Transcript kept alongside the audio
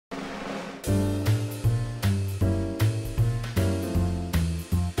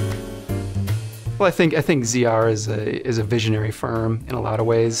Well, I think ZR is a visionary firm in a lot of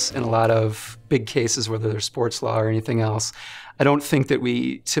ways, in a lot of big cases, whether they're sports law or anything else. I don't think that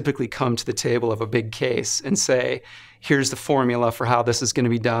we typically come to the table of a big case and say, here's the formula for how this is going to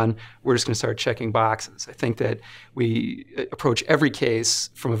be done. We're just going to start checking boxes. I think that we approach every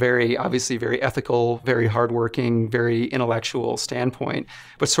case from a very, obviously very ethical, very hardworking, very intellectual standpoint,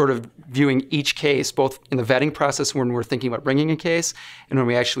 but sort of viewing each case, both in the vetting process when we're thinking about bringing a case and when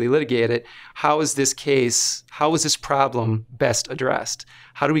we actually litigate it, how is this problem best addressed?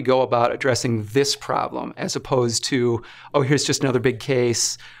 How do we go about addressing this problem as opposed to, oh, here's just another big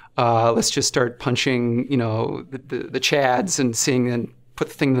case. Let's just start punching, the chads and seeing and put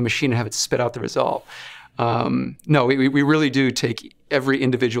the thing in the machine and have it spit out the result. No, we really do take every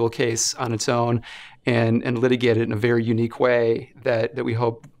individual case on its own and litigate it in a very unique way that we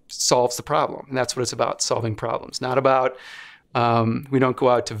hope solves the problem. And that's what it's about, solving problems. Not about, we don't go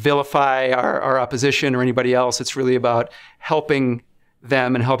out to vilify our opposition or anybody else. It's really about helping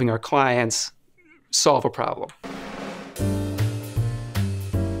them and helping our clients solve a problem.